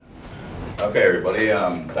Okay, everybody.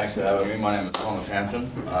 Thanks for having me. My name is Thomas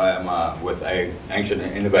Hansen. I am with Ancient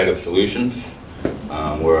and Innovative Solutions.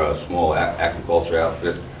 We're a small aquaculture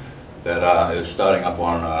outfit that is starting up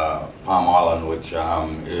on Palm Island, which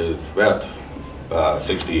is about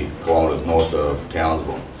 60 kilometers north of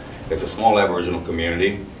Townsville. It's a small Aboriginal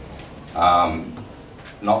community. Not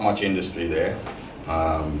much industry there.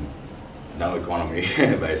 No economy,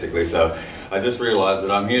 basically. So I just realized that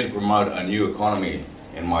I'm here to promote a new economy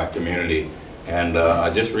in my community, and I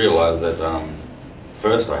just realized that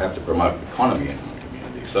first I have to promote economy in my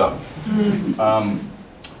community. So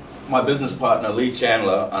my business partner Lee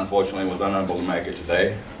Chandler unfortunately was unable to make it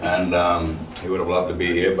today, and he would have loved to be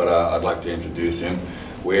here, but I'd like to introduce him.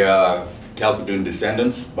 We are Kalkadoon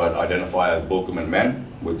descendants, but identify as Bulkaman men,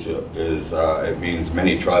 which is it means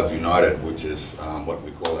many tribes united, which is what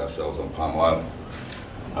we call ourselves on Palm Island.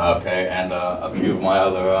 Okay, and a few of my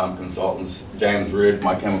other consultants, James Ridd,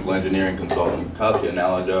 my chemical engineering consultant, Cassia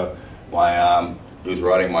Nalaja, who's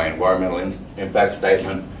writing my environmental impact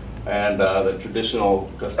statement, and the traditional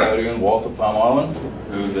custodian, Walter Palm Island,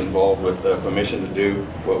 who's involved with the permission to do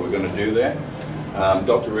what we're going to do there.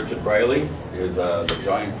 Dr. Richard Brayley is the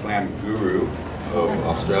giant clam guru of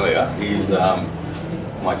Australia. He's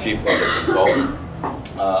my chief project consultant,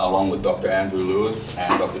 along with Dr. Andrew Lewis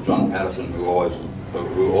and Dr. John Patterson, who also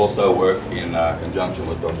work in conjunction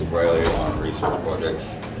with Dr. Brayley on research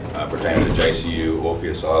projects pertaining to JCU,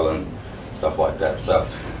 Orpheus Island, stuff like that. So,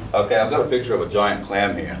 okay, I've got a picture of a giant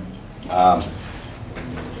clam here. Our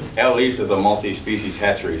lease is a multi-species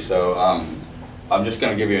hatchery, so I'm just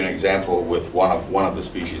going to give you an example with one of the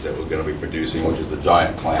species that we're going to be producing, which is the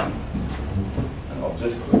giant clam. And I'll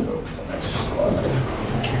just click over to the next slide.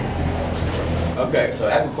 Okay, so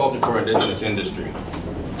aquaculture for indigenous industry.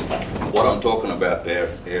 What I'm talking about there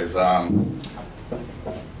is the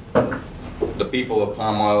people of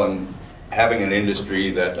Palm Island having an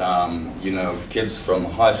industry that kids from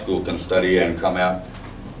high school can study and come out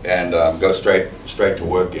and go straight to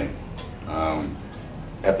work in.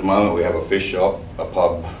 At the moment, we have a fish shop, a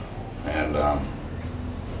pub, and a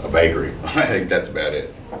bakery. I think that's about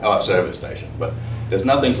it. Oh, a service station. But there's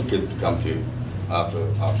nothing for kids to come to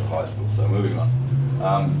after high school. So moving on.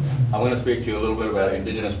 I'm going to speak to you a little bit about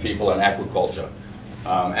indigenous people and aquaculture.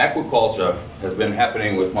 Aquaculture has been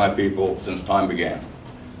happening with my people since time began,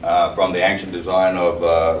 from the ancient design of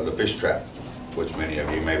the fish trap, which many of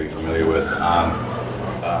you may be familiar with,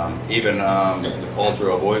 even the culture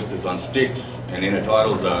of oysters on sticks in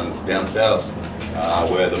intertidal zones down south,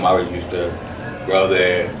 where the Murrays used to grow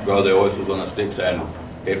their oysters on the sticks, and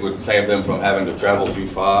it would save them from having to travel too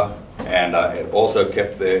far. And it also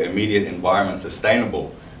kept their immediate environment sustainable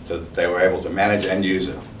so that they were able to manage and use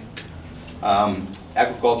it.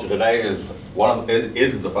 Aquaculture today is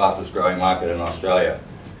the fastest growing market in Australia.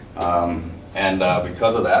 And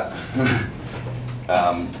because of that,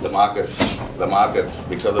 the markets,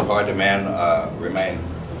 because of high demand, remain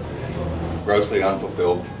grossly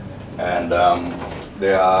unfulfilled. And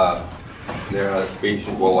there are species,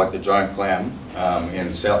 well, like the giant clam,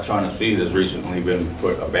 in South China Sea, there's recently been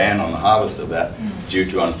put a ban on the harvest of that due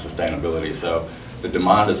to unsustainability. So the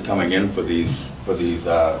demand is coming in for these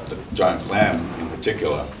the giant clam in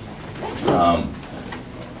particular.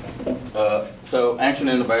 So Ancient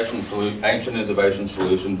Innovation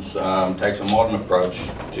Solutions takes a modern approach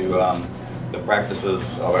to the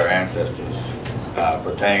practices of our ancestors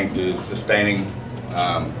pertaining to sustaining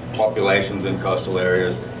populations in coastal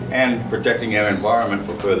areas and protecting our environment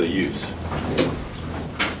for further use.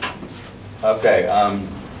 Okay,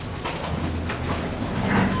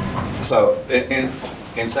 so in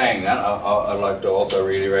saying that, I'd like to also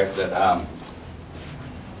reiterate that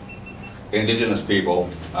indigenous people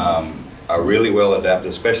are really well adapted,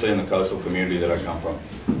 especially in the coastal community that I come from.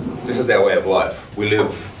 This is our way of life. We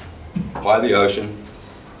live by the ocean,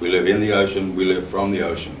 we live in the ocean, we live from the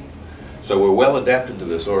ocean. So we're well adapted to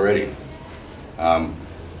this already.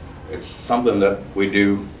 It's something that we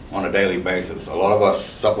do on a daily basis. A lot of us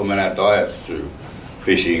supplement our diets through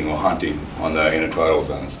fishing or hunting on the intertidal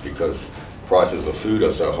zones because prices of food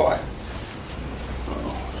are so high.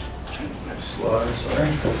 Change the next slide, sorry.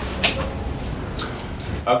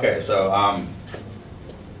 Okay, so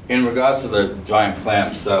in regards to the giant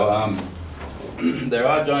clams, so there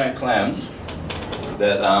are giant clams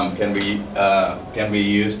that can be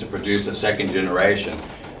used to produce a second generation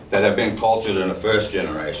that have been cultured in a first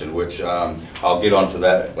generation, which I'll get onto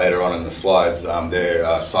that later on in the slides.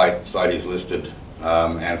 Their CITES listed,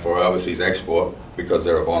 and for overseas export, because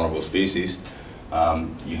they're a vulnerable species,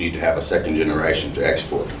 you need to have a second generation to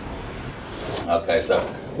export. Okay, so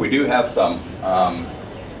we do have some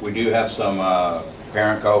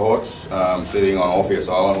parent cohorts sitting on Orpheus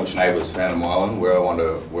Island, which neighbours Phantom Island, where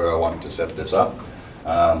I want to set this up.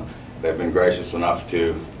 They've been gracious enough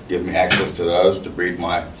to give me access to those to breed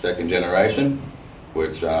my second generation,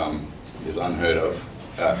 which is unheard of.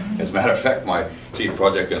 As a matter of fact, my chief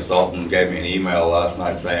project consultant gave me an email last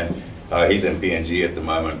night saying he's in PNG at the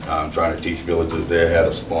moment, trying to teach villagers there how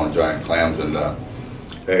to spawn giant clams, and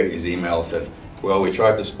his email said, "Well, we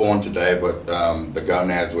tried to spawn today, but the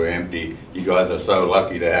gonads were empty. You guys are so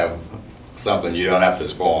lucky to have something you don't have to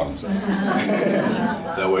spawn." So,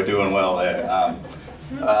 so we're doing well there.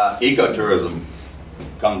 Ecotourism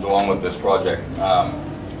comes along with this project.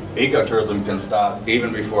 Ecotourism can start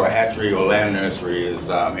even before a hatchery or land nursery is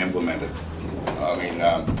implemented. I mean,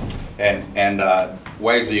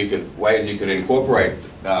 ways you could incorporate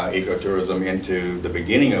ecotourism into the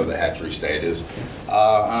beginning of the hatchery stages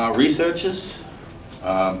are researchers,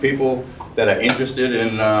 people that are interested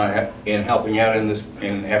in helping out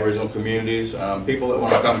in Aboriginal communities, people that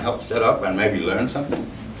want to come help set up and maybe learn something.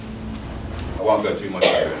 I won't go too much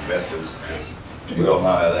into investors. We all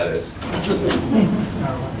know how that is.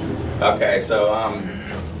 Okay, so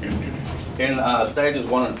in stages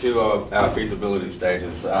 1 and 2 of our feasibility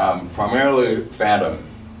stages, primarily Phantom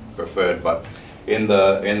preferred, but in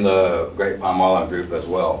the Great Palm Island group as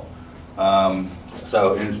well.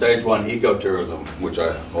 So in stage 1, ecotourism, which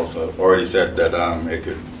I also already said that it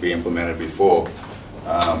could be implemented before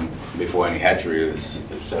any hatchery is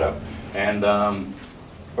set up, and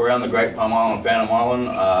around the Great Palm Island, Phantom Island,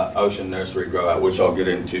 ocean nursery grow out, which I'll get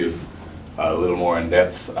into a little more in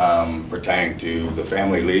depth pertaining to the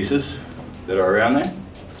family leases that are around there.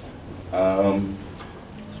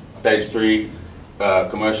 Stage 3,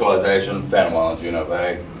 commercialization, Phantom Island, Juno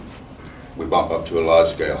Bay. We bump up to a large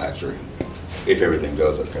scale hatchery, if everything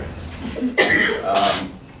goes okay.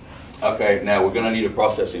 Okay, now we're going to need a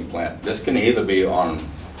processing plant. This can either be on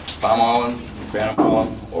Palm Island, Phantom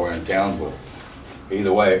Island, or in Townsville.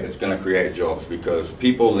 Either way, it's going to create jobs because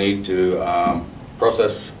people need to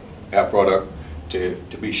process our product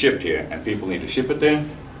to be shipped here, and people need to ship it there,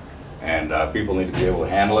 and people need to be able to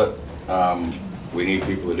handle it. We need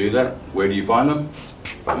people to do that. Where do you find them?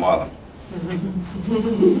 Palm Island.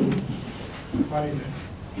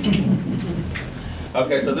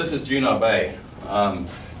 Okay, so this is Juno Bay.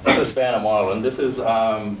 This is Phantom Island. This is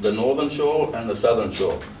the northern shore and the southern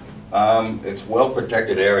shore. It's well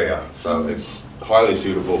protected area, so it's highly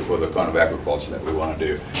suitable for the kind of agriculture that we want to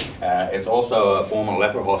do. It's also a former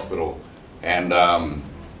leper hospital, and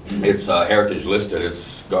it's heritage listed.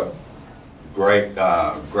 It's got great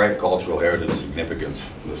cultural heritage significance,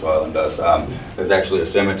 this island does. There's actually a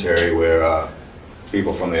cemetery where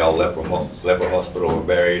people from the old leper hospital were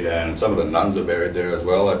buried, and some of the nuns are buried there as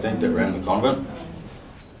well, I think, that ran the convent.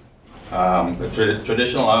 The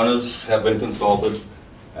traditional owners have been consulted.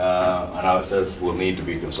 I know it says we'll need to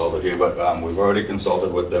be consulted here, but we've already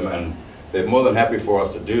consulted with them, and they're more than happy for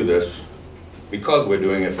us to do this because we're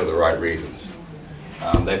doing it for the right reasons.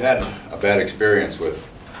 They've had a bad experience with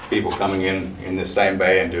people coming in this same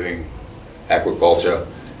bay and doing aquaculture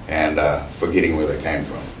and forgetting where they came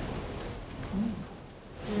from.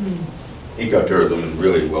 Ecotourism is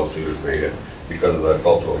really well suited for here because of the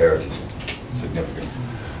cultural heritage significance.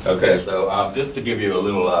 Okay, so just to give you a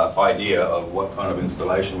little idea of what kind of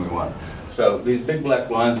installation we want. So these big black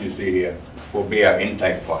lines you see here will be our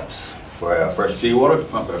intake pipes for our fresh seawater, to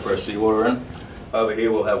pump our fresh seawater in. Over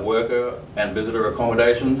here we'll have worker and visitor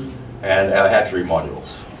accommodations and our hatchery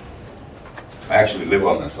modules. I actually live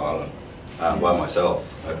on this island by myself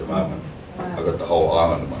at the moment. I've got the whole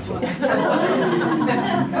island to myself.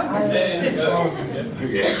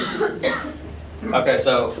 Yeah. Okay,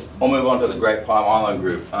 so I'll move on to the Great Palm Island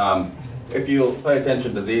group. If you'll pay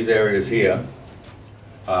attention to these areas here,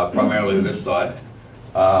 primarily this side,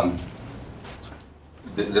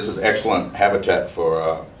 this is excellent habitat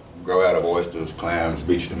for grow out of oysters, clams,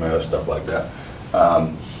 beach demurs, stuff like that.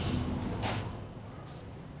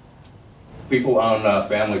 People own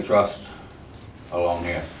family trusts along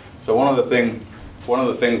here. So one of the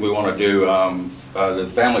things we want to do,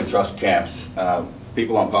 there's family trust camps.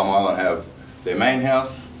 People on Palm Island have their main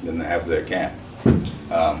house, then they have their camp.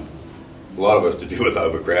 A lot of us to do with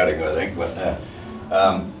overcrowding, I think, but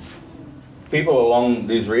people along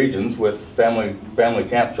these regions with family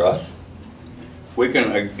camp trusts, we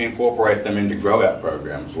can incorporate them into grow out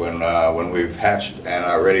programs when we've hatched and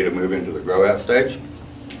are ready to move into the grow out stage.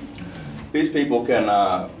 These people can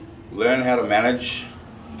learn how to manage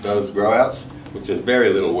those grow outs, which is very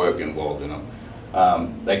little work involved in them.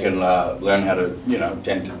 They can learn how to,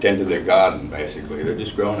 tend to their garden. Basically, they're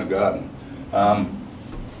just growing a garden.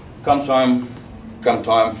 Come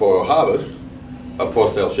time for harvest, of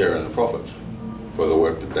course they'll share in the profit for the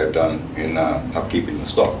work that they've done in upkeeping the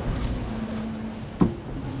stock.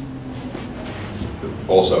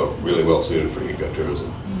 Also really well suited for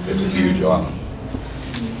ecotourism. It's a huge island.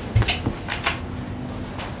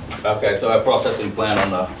 Okay, so our processing plant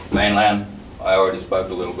on the mainland, I already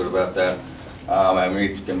spoke a little bit about that. Our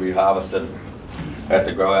meats can be harvested at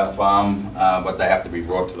the grow out farm, but they have to be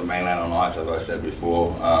brought to the mainland on ice, as I said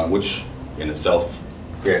before, which in itself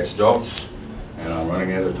creates jobs. And I'm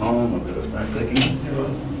running out of time, I better start clicking.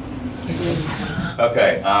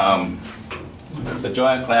 Okay, the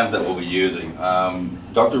giant clams that we'll be using.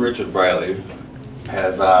 Dr. Richard Brayley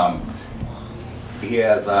has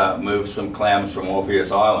moved some clams from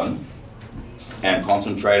Orpheus Island and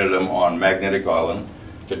concentrated them on Magnetic Island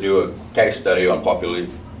to do a case study on population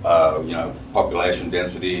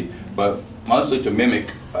density, but mostly to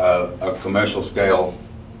mimic a commercial scale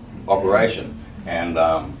operation and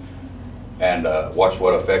watch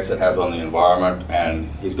what effects it has on the environment. And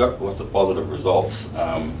he's got lots of positive results.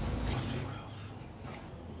 Let's see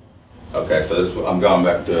what else. Okay, so I'm going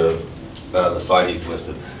back to the CITES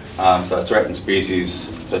listed. So threatened species.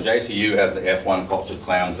 So JCU has the F1 cultured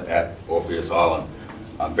clams at Orpheus Island.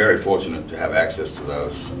 I'm very fortunate to have access to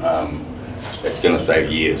those. It's going to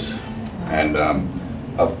save years, and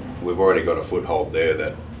we've already got a foothold there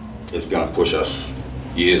that is going to push us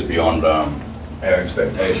years beyond our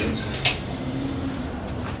expectations.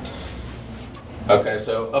 Okay,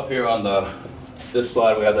 so up here on this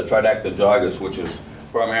slide we have the Tridacta gigas, which is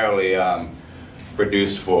primarily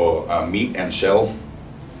produced for meat and shell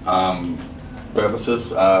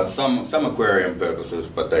purposes, some aquarium purposes,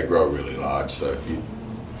 but they grow really large, so if you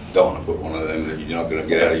don't want to put one of them that you're not going to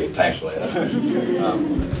get out of your tank later.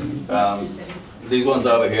 These ones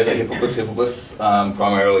over here, the Hippopus,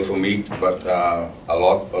 primarily for meat, but a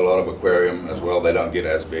lot of aquarium as well. They don't get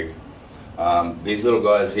as big. These little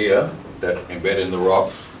guys here that embed in the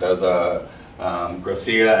rocks, those are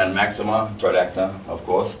Gracia and Maxima, Tridacta, of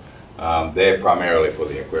course. They're primarily for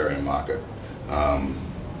the aquarium market.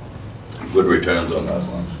 Good returns on those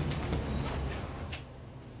ones.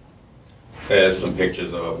 There's some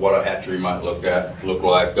pictures of what a hatchery might look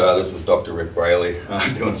like. This is Dr. Rick Brayley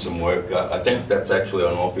doing some work. I think that's actually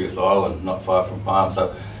on Orpheus Island, not far from Palm.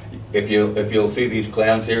 So if you'll see these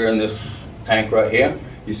clams here in this tank right here,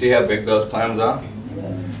 you see how big those clams are?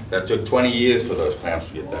 Yeah. That took 20 years for those clams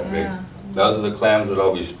to get that big. Those are the clams that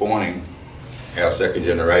I'll be spawning our second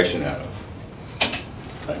generation out of.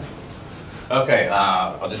 Thanks. Okay,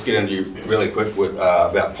 I'll just get into you really quick with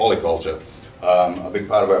about polyculture. A big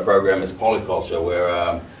part of our program is polyculture,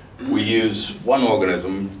 where we use one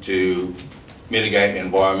organism to mitigate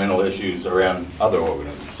environmental issues around other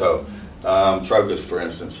organisms. So Trochus, for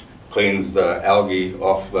instance, cleans the algae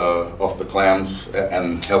off the clams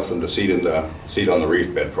and helps them to seed on the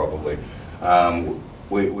reef bed properly.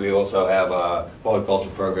 We also have a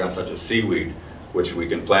polyculture program such as seaweed, which we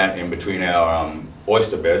can plant in between our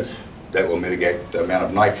oyster beds that will mitigate the amount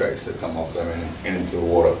of nitrates that come off them into the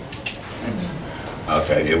water. Thanks.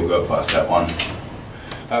 Okay, here we'll go past that one.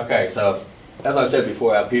 Okay, so as I said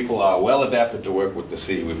before, our people are well adapted to work with the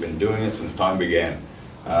sea. We've been doing it since time began.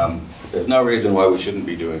 There's no reason why we shouldn't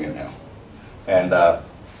be doing it now. And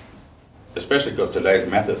especially because today's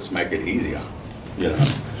methods make it easier, you know.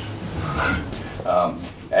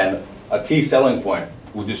 And a key selling point,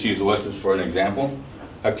 we'll just use oysters for an example.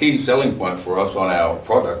 A key selling point for us on our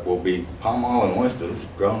product will be Palm Island oysters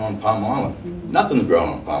grown on Palm Island. Nothing's grown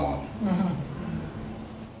on Palm Island.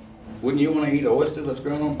 Wouldn't you want to eat an oyster that's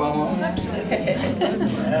grown on Palm Island? Absolutely.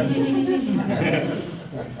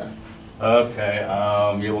 Okay,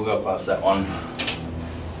 yeah, we'll go past that one.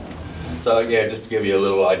 So yeah, just to give you a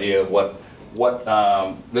little idea of what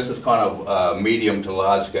this is kind of a medium to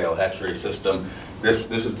large scale hatchery system.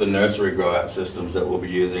 This is the nursery grow out systems that we'll be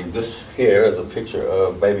using. This here is a picture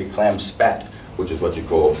of baby clam spat, which is what you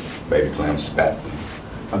call baby clam spat.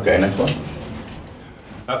 Okay, next one.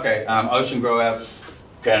 Okay, ocean grow outs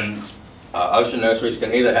ocean nurseries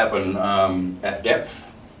can either happen at depth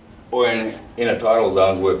or in intertidal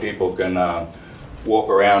zones where people can walk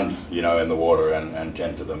around, you know, in the water and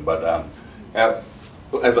tend to them. But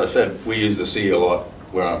as I said, we use the sea a lot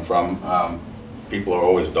where I'm from. People are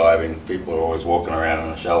always diving, people are always walking around in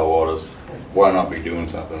the shallow waters. Why not be doing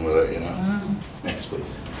something with it, you know? Next,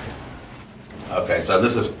 please. Okay, so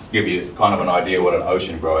this is give you kind of an idea what an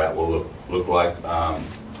ocean grow out will look like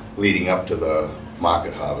leading up to the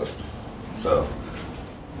market harvest. So,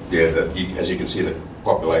 yeah, as you can see, the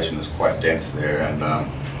population is quite dense there, and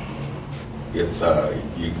it's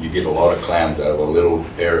you get a lot of clams out of a little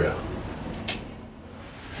area.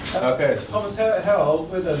 Okay. Thomas, how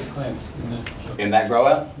old were those clams? In that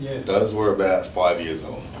grower? Yeah. Those were about 5 years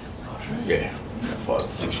old. Yeah, 5,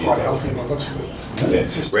 6 years Quite old. healthy by the looks of it. Yeah,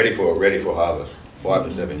 ready for harvest. 5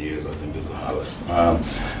 to 7 years, I think, is the harvest.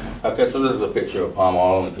 Okay, so this is a picture of Palm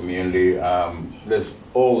Island community. There's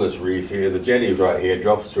all this reef here. The jetty right here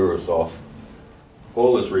drops tourists off.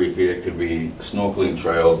 All this reef here could be snorkeling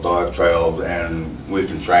trails, dive trails, and we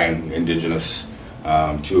can train indigenous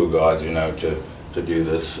tour guides, you know, to do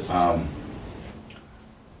this.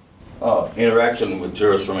 Interaction with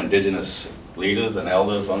tourists from indigenous leaders and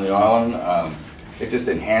elders on the island. It just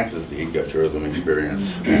enhances the ecotourism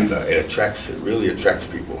experience, and it really attracts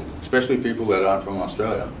people, especially people that aren't from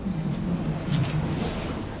Australia.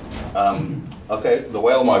 Okay, the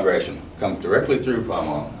whale migration comes directly through Palm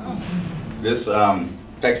Island. This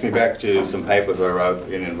takes me back to some papers I wrote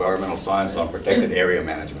in environmental science on protected area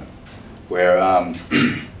management, where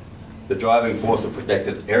the driving force of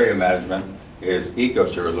protected area management is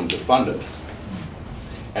ecotourism to fund it.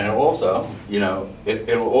 And it also, you know,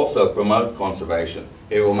 it will also promote conservation.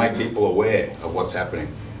 It will make people aware of what's happening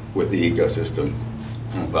with the ecosystem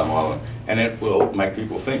on Palm Island. And it will make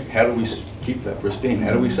people think, how do we keep that pristine?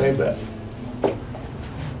 How do we save that?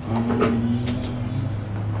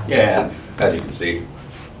 Yeah, and as you can see,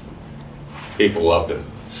 people love to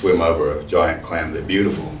swim over a giant clam. They're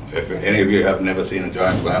beautiful. If any of you have never seen a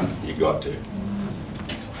giant clam, you got to.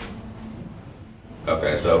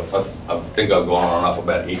 Okay, so I think I've gone on enough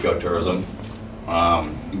about ecotourism.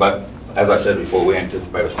 But as I said before, we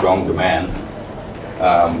anticipate a strong demand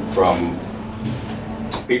from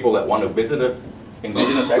people that want to visit an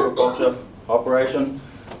indigenous agriculture operation.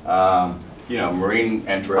 You know, marine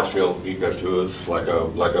and terrestrial ecotours, like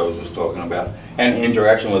I was just talking about, and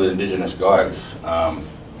interaction with indigenous guides,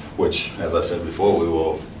 which, as I said before, we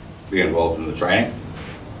will be involved in the training.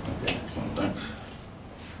 Okay, next one, thanks.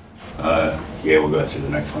 Yeah, we'll go through the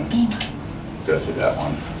next one. Go through that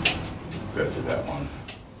one. Go through that one.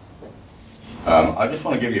 I just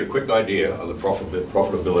want to give you a quick idea of the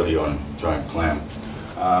profitability on giant clam.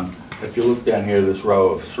 If you look down here, this row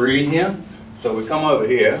of 3 here, so we come over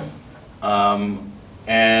here,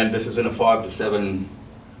 and this is in a 5 to 7,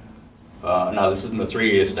 no, this is in the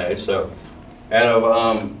 3-year stage, so out of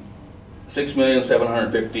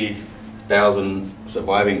 6,750,000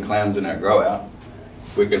 surviving clams in our grow out,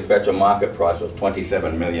 we can fetch a market price of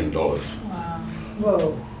 $27 million. Wow.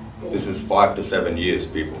 Whoa. This is 5 to 7 years,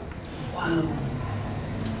 people. Wow.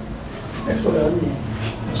 Excellent.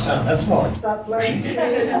 That's not. Stop playing. Yeah,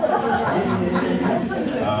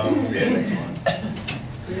 next one.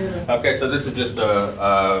 Okay, so this is just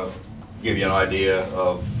to give you an idea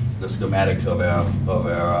of the schematics of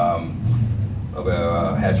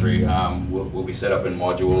our hatchery. We'll be set up in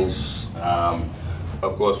modules.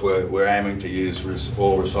 Of course, we're aiming to use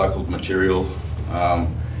all recycled material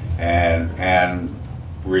and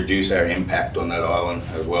reduce our impact on that island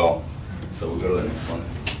as well. So we'll go to the next one.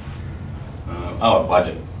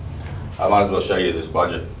 Budget. I might as well show you this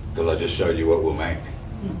budget because I just showed you what we'll make.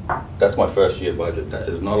 That's my first year budget. That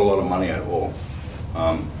is not a lot of money at all.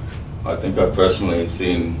 I think I've personally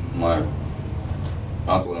seen my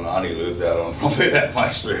uncle and auntie lose out on probably that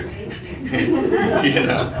much too. You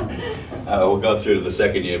know. We'll go through to the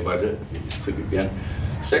second year budget. If you just click again.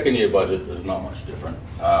 Second year budget is not much different.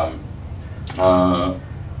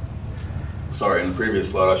 Sorry, in the previous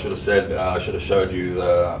slide I should have said, I should have showed you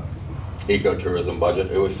the ecotourism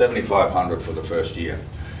budget. It was $7,500 for the first year.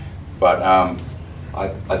 But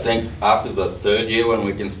I think after the 3rd year, when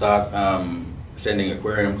we can start sending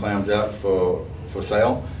aquarium clams out for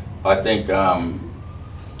sale, I think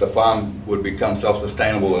the farm would become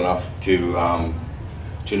self-sustainable enough to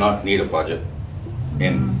not need a budget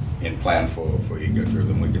in plan for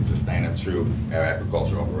ecotourism. We can sustain it through our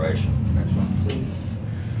agriculture operation. Next one, please.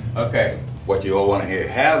 Okay, what you all want to hear.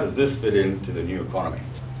 How does this fit into the new economy?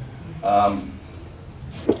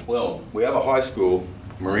 Well, we have a high school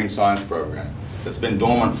marine science program that's been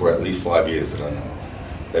dormant for at least 5 years that I know of.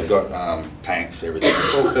 They've got tanks, everything.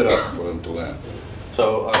 It's all set up for them to learn.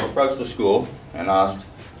 So I've approached the school and asked,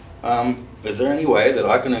 is there any way that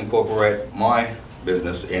I can incorporate my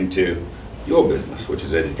business into your business, which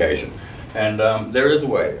is education? And there is a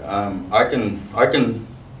way. I can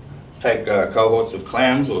take cohorts of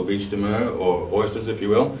clams or beach demur or oysters, if you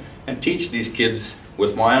will, and teach these kids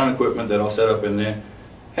with my own equipment that I'll set up in there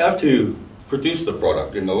how to produce the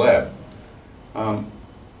product in the lab. I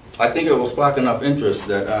think it will spark enough interest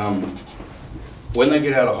that when they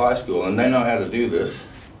get out of high school and they know how to do this,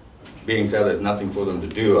 being said there's nothing for them to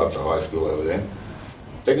do after high school over there,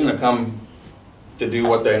 they're going to come to do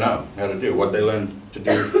what they know how to do, what they learned to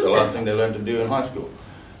do, the last thing they learned to do in high school.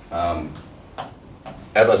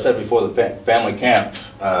 As I said before, the family camps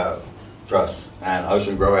trust and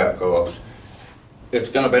ocean grow-out co-ops, it's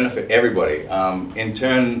going to benefit everybody. In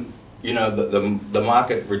turn, you know, the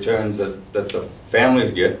market returns that the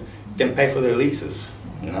families get can pay for their leases.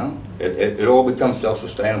 You know, it all becomes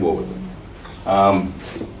self-sustainable with them.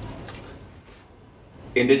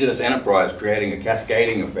 Indigenous enterprise creating a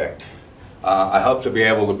cascading effect. I hope to be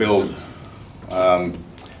able to build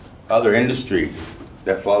other industry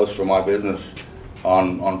that flows from my business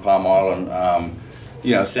on Palm Island,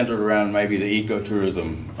 you know, centered around maybe the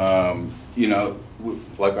ecotourism. You know,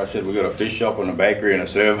 like I said, we've got a fish shop and a bakery and a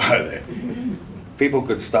servo there. People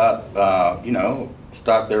could start, you know,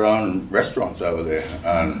 start their own restaurants over there.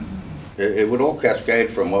 And it would all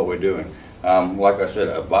cascade from what we're doing. Like I said,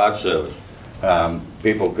 a barge service.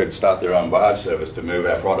 People could start their own barge service to move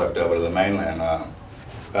our product over to the mainland.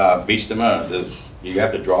 Beach to Murray, you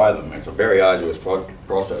have to dry them. It's a very arduous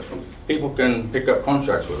process. People can pick up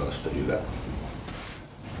contracts with us to do that.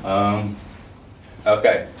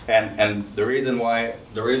 Okay, and the reason why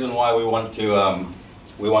we want to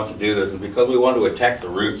do this is because we want to attack the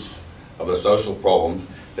roots of the social problems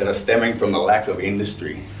that are stemming from the lack of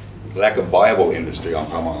industry, lack of viable industry on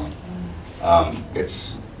Palm Island.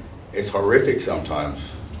 It's horrific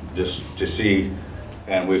sometimes just to see,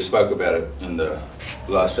 and we've spoke about it in the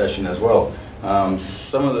last session as well,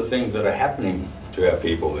 some of the things that are happening to our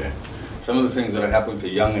people there, some of the things that are happening to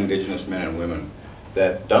young Indigenous men and women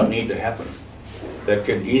that don't need to happen, that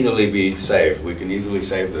can easily be saved. We can easily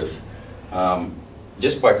save this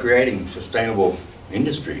just by creating sustainable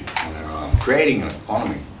industry, creating an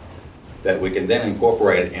economy that we can then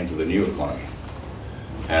incorporate into the new economy.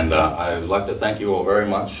 And I'd like to thank you all very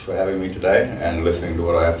much for having me today and listening to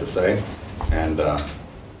what I have to say. And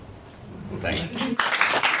thanks.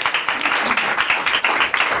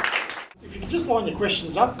 If you could just line your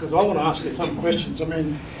questions up, because I want to ask you some questions. I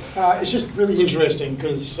mean, it's just really interesting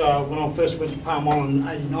because when I first went to Palm Island in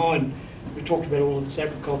 '89, we talked about all of this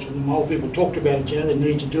agriculture, and the Māori people talked about it, you know, the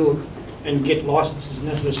need to do it and get licenses and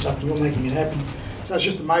that sort of stuff, and you're making it happen. So it's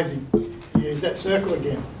just amazing. Yeah, it's that circle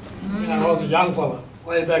again. You know, I was a young fella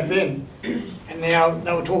way back then, and now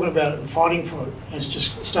they were talking about it and fighting for it. And it's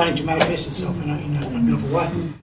just starting to manifest itself in a beautiful way.